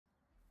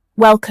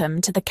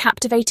Welcome to the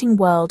captivating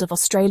world of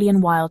Australian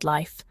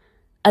wildlife,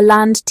 a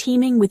land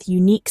teeming with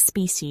unique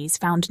species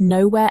found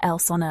nowhere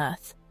else on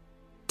Earth.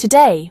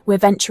 Today, we're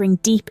venturing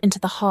deep into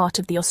the heart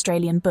of the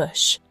Australian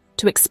bush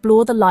to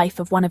explore the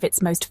life of one of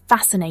its most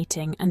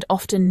fascinating and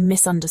often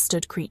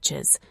misunderstood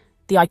creatures,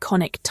 the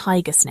iconic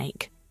tiger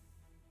snake.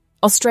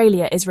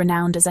 Australia is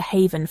renowned as a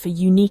haven for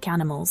unique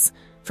animals,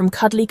 from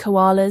cuddly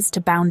koalas to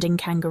bounding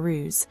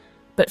kangaroos,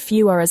 but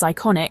few are as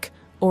iconic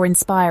or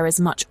inspire as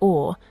much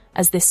awe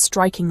as this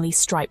strikingly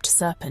striped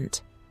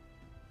serpent.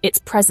 Its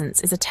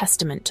presence is a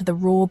testament to the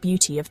raw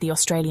beauty of the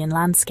Australian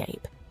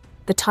landscape.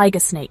 The tiger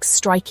snake's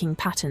striking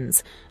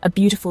patterns, a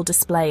beautiful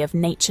display of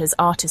nature's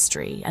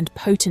artistry and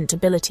potent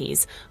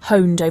abilities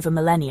honed over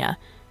millennia,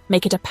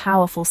 make it a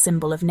powerful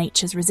symbol of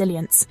nature's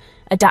resilience,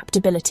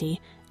 adaptability,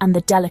 and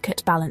the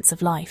delicate balance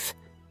of life.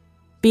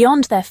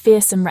 Beyond their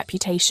fearsome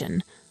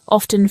reputation,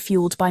 often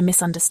fueled by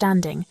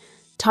misunderstanding,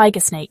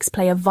 tiger snakes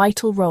play a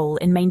vital role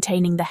in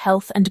maintaining the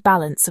health and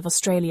balance of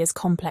Australia's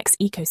complex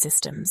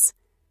ecosystems.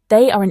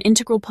 They are an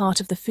integral part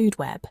of the food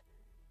web.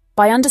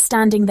 By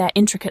understanding their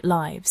intricate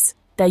lives,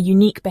 their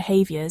unique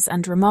behaviours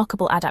and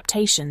remarkable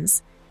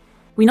adaptations,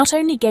 we not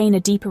only gain a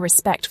deeper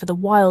respect for the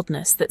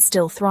wildness that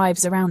still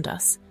thrives around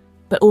us,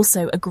 but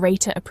also a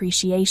greater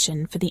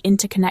appreciation for the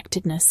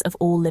interconnectedness of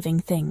all living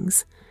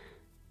things.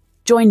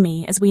 Join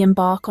me as we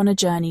embark on a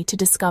journey to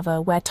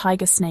discover where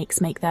tiger snakes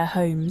make their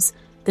homes,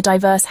 the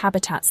diverse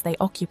habitats they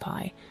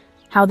occupy,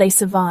 how they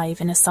survive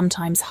in a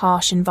sometimes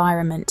harsh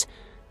environment,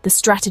 the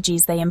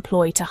strategies they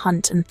employ to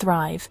hunt and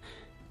thrive,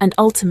 and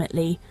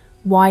ultimately,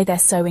 why they're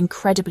so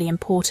incredibly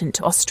important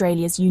to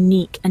Australia's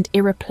unique and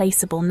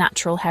irreplaceable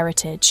natural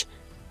heritage.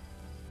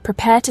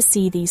 Prepare to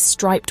see these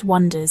striped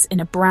wonders in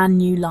a brand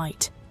new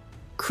light.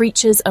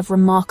 Creatures of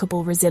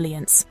remarkable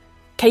resilience,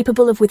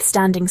 capable of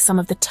withstanding some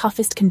of the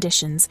toughest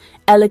conditions,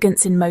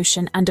 elegance in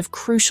motion, and of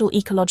crucial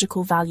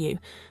ecological value,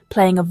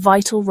 playing a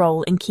vital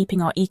role in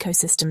keeping our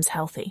ecosystems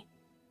healthy.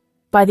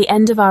 By the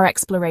end of our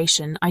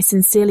exploration, I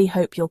sincerely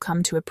hope you'll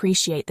come to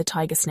appreciate the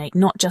tiger snake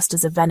not just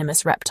as a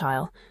venomous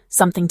reptile,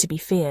 something to be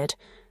feared,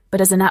 but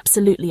as an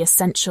absolutely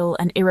essential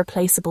and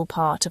irreplaceable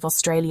part of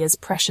Australia's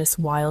precious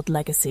wild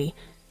legacy,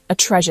 a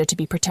treasure to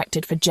be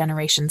protected for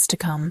generations to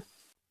come.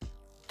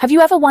 Have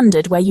you ever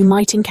wondered where you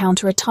might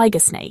encounter a tiger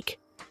snake?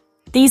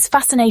 These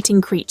fascinating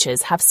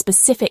creatures have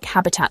specific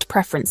habitat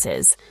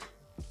preferences.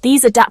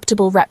 These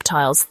adaptable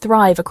reptiles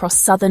thrive across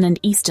southern and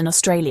eastern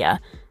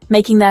Australia,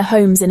 making their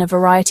homes in a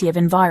variety of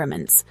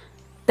environments.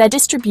 Their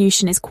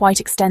distribution is quite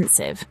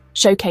extensive,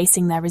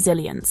 showcasing their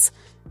resilience.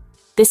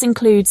 This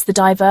includes the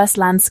diverse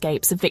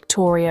landscapes of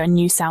Victoria and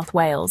New South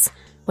Wales,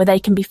 where they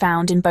can be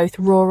found in both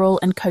rural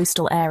and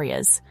coastal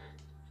areas.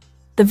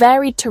 The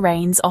varied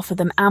terrains offer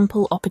them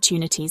ample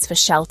opportunities for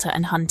shelter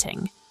and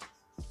hunting.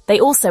 They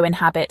also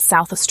inhabit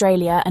South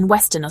Australia and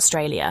Western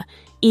Australia,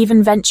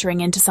 even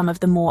venturing into some of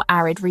the more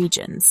arid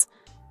regions.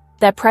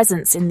 Their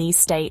presence in these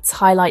states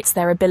highlights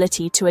their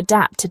ability to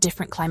adapt to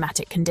different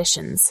climatic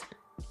conditions.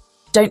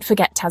 Don't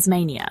forget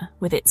Tasmania,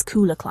 with its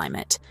cooler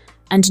climate,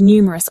 and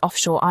numerous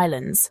offshore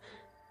islands,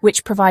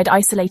 which provide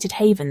isolated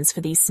havens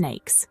for these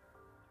snakes.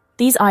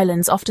 These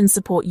islands often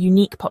support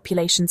unique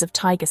populations of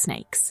tiger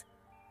snakes.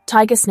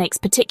 Tiger snakes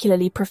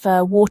particularly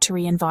prefer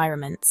watery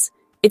environments.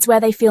 It's where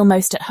they feel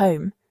most at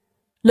home.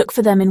 Look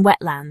for them in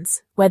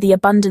wetlands, where the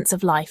abundance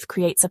of life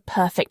creates a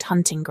perfect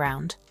hunting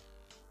ground.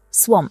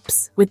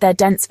 Swamps, with their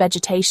dense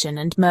vegetation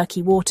and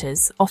murky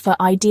waters, offer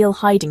ideal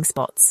hiding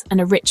spots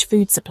and a rich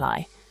food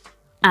supply.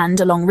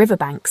 And along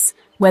riverbanks,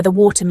 where the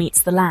water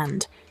meets the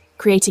land,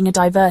 creating a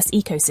diverse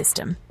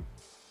ecosystem.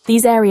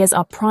 These areas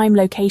are prime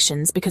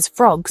locations because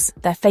frogs,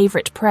 their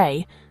favourite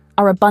prey,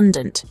 are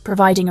abundant,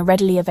 providing a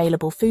readily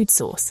available food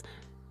source.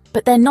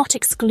 But they're not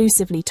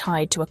exclusively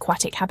tied to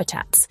aquatic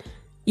habitats.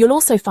 You'll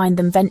also find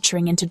them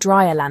venturing into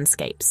drier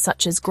landscapes,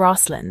 such as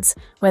grasslands,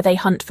 where they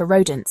hunt for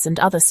rodents and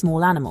other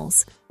small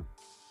animals.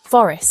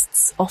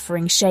 Forests,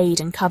 offering shade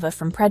and cover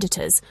from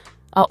predators,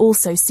 are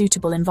also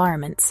suitable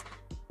environments,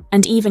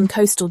 and even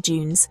coastal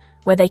dunes,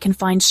 where they can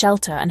find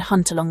shelter and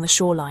hunt along the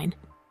shoreline.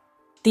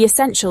 The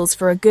essentials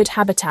for a good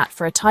habitat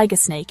for a tiger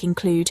snake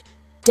include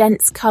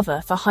dense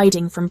cover for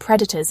hiding from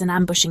predators and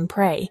ambushing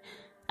prey,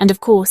 and of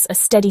course a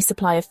steady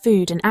supply of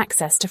food and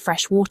access to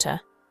fresh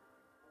water.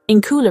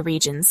 In cooler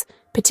regions,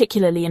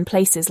 particularly in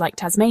places like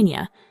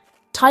Tasmania,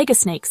 tiger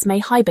snakes may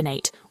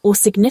hibernate or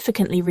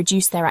significantly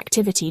reduce their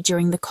activity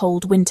during the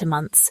cold winter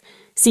months,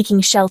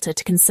 seeking shelter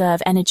to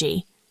conserve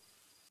energy.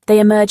 They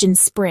emerge in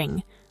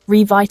spring,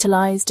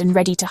 revitalized and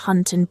ready to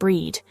hunt and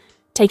breed,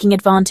 taking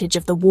advantage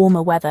of the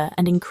warmer weather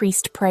and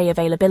increased prey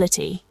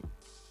availability.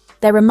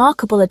 Their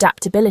remarkable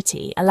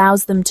adaptability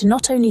allows them to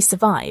not only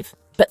survive,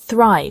 but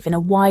thrive in a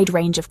wide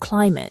range of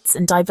climates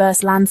and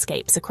diverse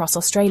landscapes across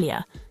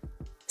Australia.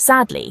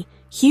 Sadly,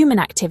 human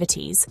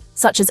activities,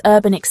 such as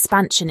urban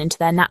expansion into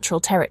their natural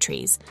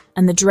territories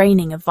and the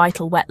draining of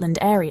vital wetland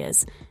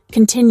areas,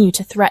 continue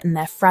to threaten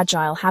their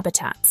fragile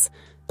habitats,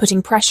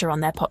 putting pressure on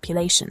their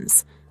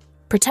populations.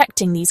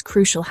 Protecting these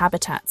crucial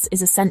habitats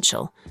is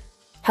essential,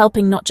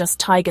 helping not just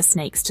tiger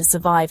snakes to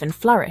survive and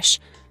flourish,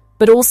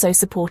 but also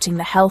supporting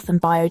the health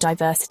and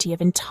biodiversity of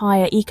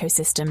entire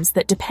ecosystems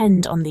that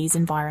depend on these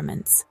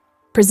environments.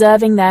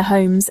 Preserving their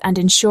homes and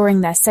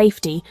ensuring their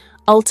safety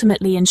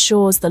ultimately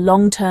ensures the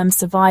long-term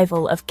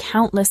survival of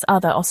countless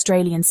other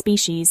Australian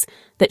species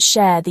that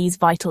share these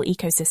vital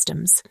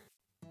ecosystems.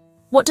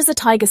 What does a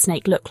tiger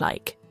snake look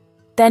like?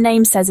 Their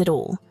name says it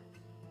all.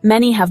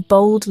 Many have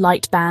bold,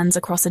 light bands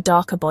across a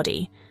darker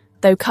body,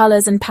 though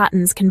colours and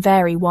patterns can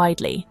vary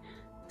widely.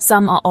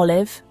 Some are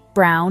olive,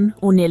 brown,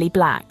 or nearly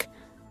black,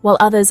 while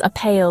others are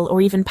pale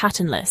or even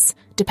patternless,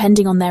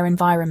 depending on their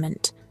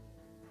environment.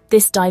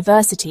 This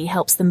diversity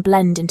helps them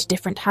blend into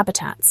different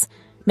habitats,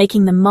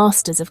 making them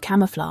masters of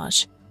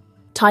camouflage.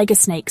 Tiger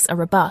snakes are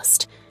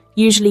robust,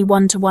 usually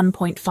 1 to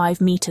 1.5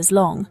 meters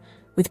long,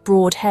 with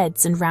broad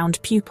heads and round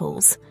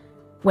pupils.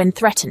 When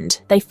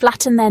threatened, they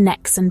flatten their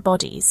necks and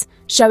bodies,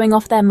 showing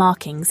off their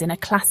markings in a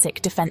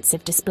classic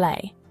defensive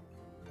display.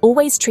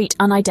 Always treat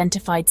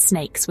unidentified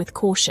snakes with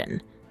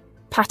caution.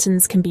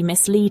 Patterns can be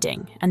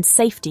misleading, and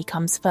safety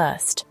comes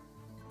first.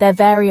 Their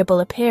variable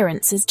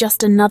appearance is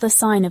just another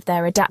sign of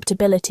their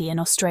adaptability in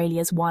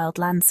Australia's wild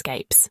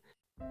landscapes.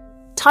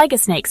 Tiger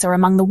snakes are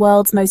among the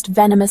world's most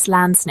venomous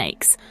land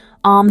snakes,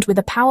 armed with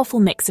a powerful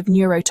mix of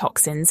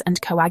neurotoxins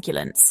and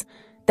coagulants.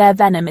 Their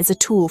venom is a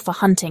tool for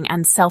hunting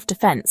and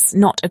self-defense,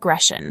 not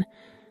aggression.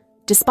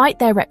 Despite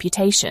their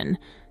reputation,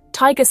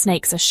 tiger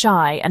snakes are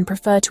shy and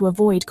prefer to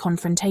avoid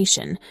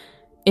confrontation.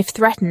 If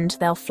threatened,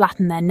 they'll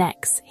flatten their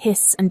necks,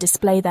 hiss, and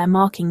display their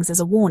markings as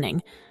a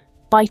warning.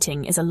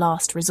 Biting is a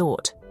last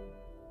resort.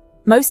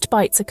 Most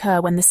bites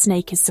occur when the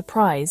snake is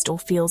surprised or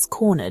feels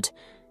cornered.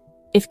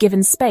 If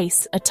given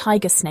space, a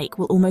tiger snake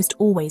will almost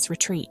always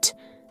retreat.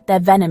 Their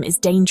venom is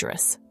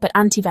dangerous, but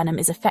antivenom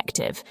is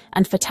effective,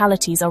 and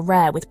fatalities are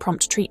rare with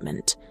prompt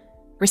treatment.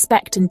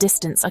 Respect and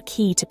distance are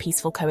key to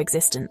peaceful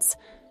coexistence.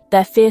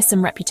 Their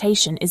fearsome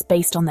reputation is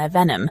based on their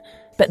venom,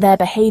 but their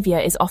behavior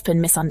is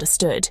often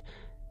misunderstood.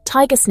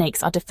 Tiger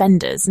snakes are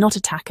defenders, not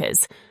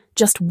attackers,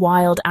 just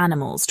wild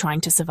animals trying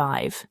to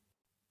survive.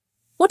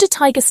 What do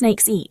tiger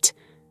snakes eat?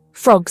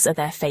 Frogs are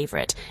their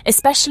favorite,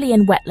 especially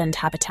in wetland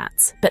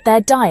habitats, but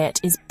their diet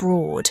is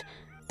broad.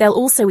 They'll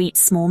also eat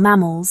small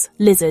mammals,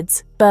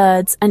 lizards,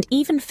 birds, and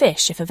even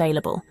fish if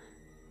available.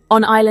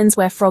 On islands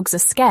where frogs are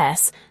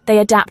scarce, they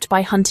adapt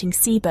by hunting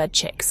seabird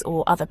chicks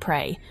or other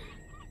prey.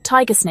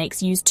 Tiger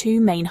snakes use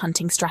two main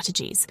hunting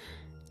strategies: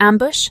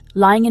 ambush,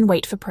 lying in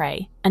wait for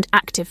prey, and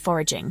active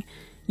foraging,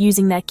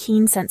 using their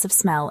keen sense of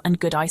smell and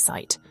good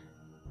eyesight.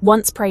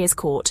 Once prey is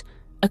caught,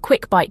 a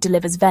quick bite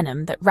delivers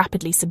venom that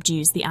rapidly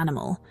subdues the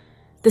animal.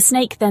 The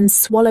snake then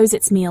swallows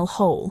its meal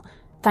whole,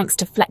 thanks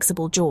to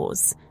flexible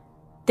jaws.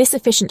 This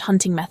efficient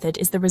hunting method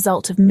is the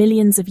result of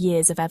millions of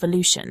years of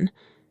evolution.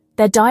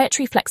 Their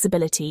dietary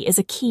flexibility is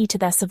a key to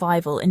their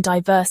survival in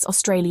diverse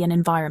Australian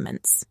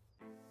environments.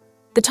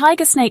 The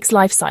tiger snake's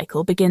life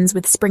cycle begins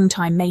with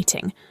springtime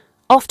mating,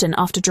 often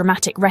after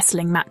dramatic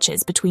wrestling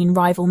matches between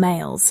rival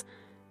males.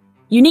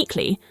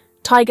 Uniquely,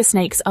 tiger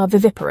snakes are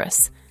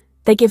viviparous.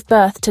 They give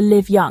birth to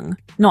live young,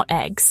 not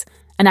eggs,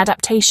 an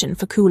adaptation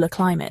for cooler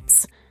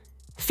climates.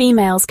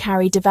 Females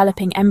carry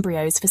developing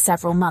embryos for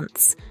several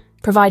months,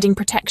 providing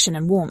protection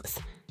and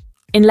warmth.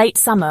 In late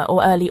summer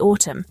or early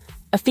autumn,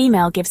 a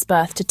female gives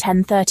birth to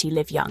 10-30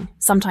 live young,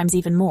 sometimes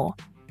even more.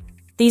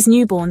 These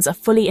newborns are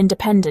fully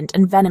independent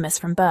and venomous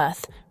from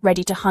birth,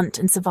 ready to hunt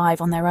and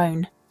survive on their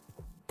own.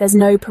 There's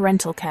no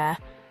parental care.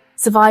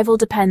 Survival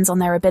depends on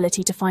their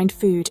ability to find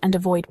food and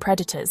avoid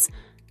predators.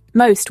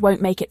 Most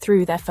won't make it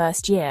through their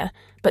first year,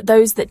 but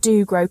those that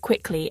do grow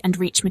quickly and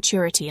reach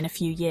maturity in a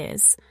few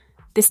years.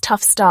 This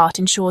tough start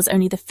ensures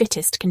only the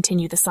fittest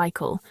continue the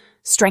cycle,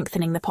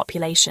 strengthening the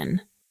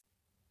population.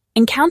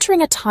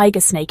 Encountering a tiger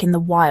snake in the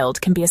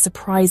wild can be a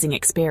surprising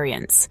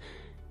experience.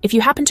 If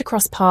you happen to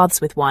cross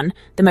paths with one,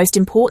 the most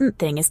important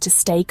thing is to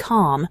stay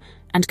calm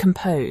and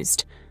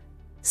composed.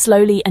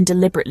 Slowly and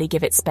deliberately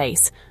give it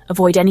space,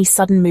 avoid any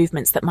sudden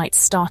movements that might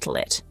startle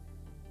it.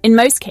 In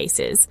most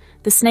cases,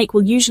 the snake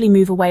will usually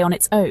move away on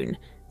its own,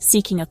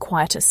 seeking a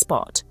quieter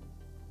spot.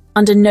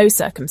 Under no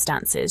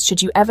circumstances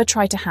should you ever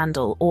try to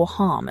handle or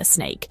harm a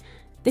snake.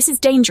 This is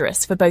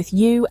dangerous for both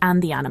you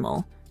and the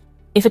animal.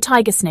 If a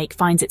tiger snake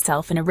finds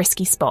itself in a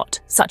risky spot,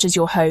 such as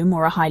your home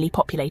or a highly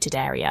populated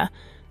area,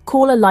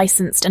 call a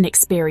licensed and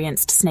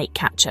experienced snake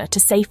catcher to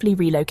safely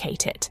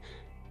relocate it.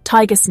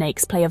 Tiger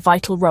snakes play a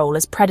vital role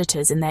as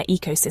predators in their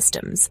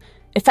ecosystems,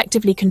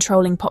 effectively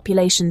controlling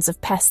populations of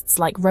pests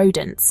like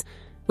rodents,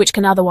 which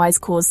can otherwise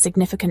cause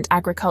significant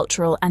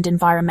agricultural and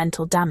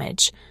environmental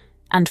damage,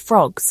 and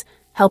frogs,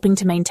 helping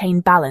to maintain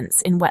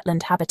balance in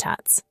wetland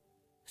habitats.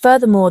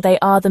 Furthermore, they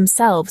are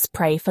themselves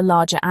prey for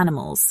larger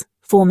animals,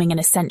 forming an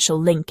essential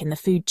link in the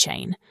food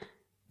chain.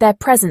 Their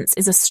presence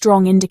is a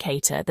strong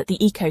indicator that the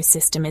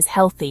ecosystem is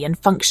healthy and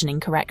functioning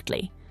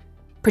correctly.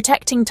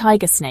 Protecting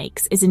tiger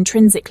snakes is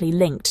intrinsically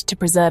linked to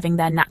preserving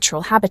their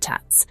natural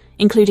habitats,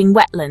 including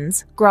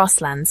wetlands,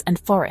 grasslands, and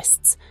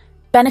forests,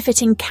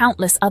 benefiting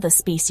countless other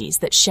species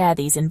that share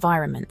these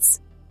environments.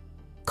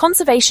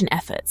 Conservation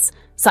efforts,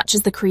 such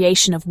as the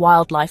creation of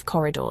wildlife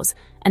corridors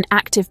and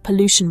active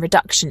pollution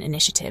reduction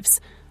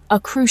initiatives, are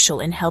crucial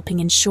in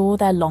helping ensure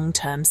their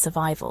long-term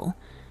survival.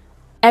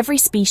 Every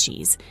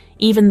species,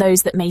 even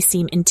those that may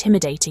seem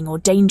intimidating or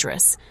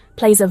dangerous,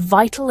 plays a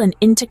vital and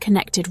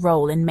interconnected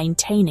role in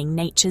maintaining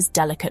nature's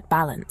delicate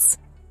balance.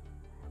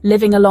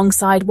 Living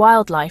alongside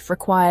wildlife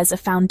requires a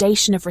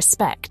foundation of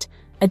respect,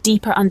 a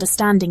deeper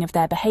understanding of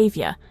their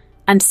behavior,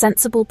 and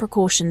sensible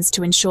precautions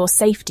to ensure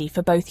safety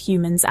for both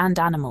humans and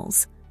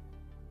animals.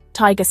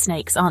 Tiger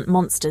snakes aren't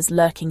monsters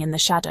lurking in the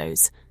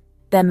shadows.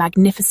 They're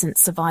magnificent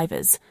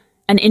survivors,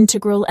 an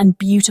integral and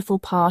beautiful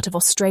part of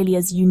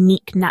Australia's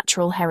unique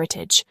natural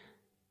heritage.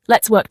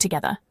 Let's work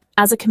together,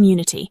 as a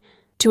community,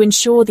 to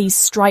ensure these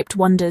striped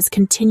wonders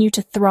continue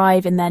to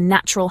thrive in their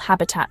natural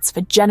habitats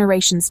for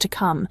generations to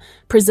come,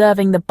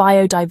 preserving the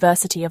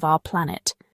biodiversity of our planet.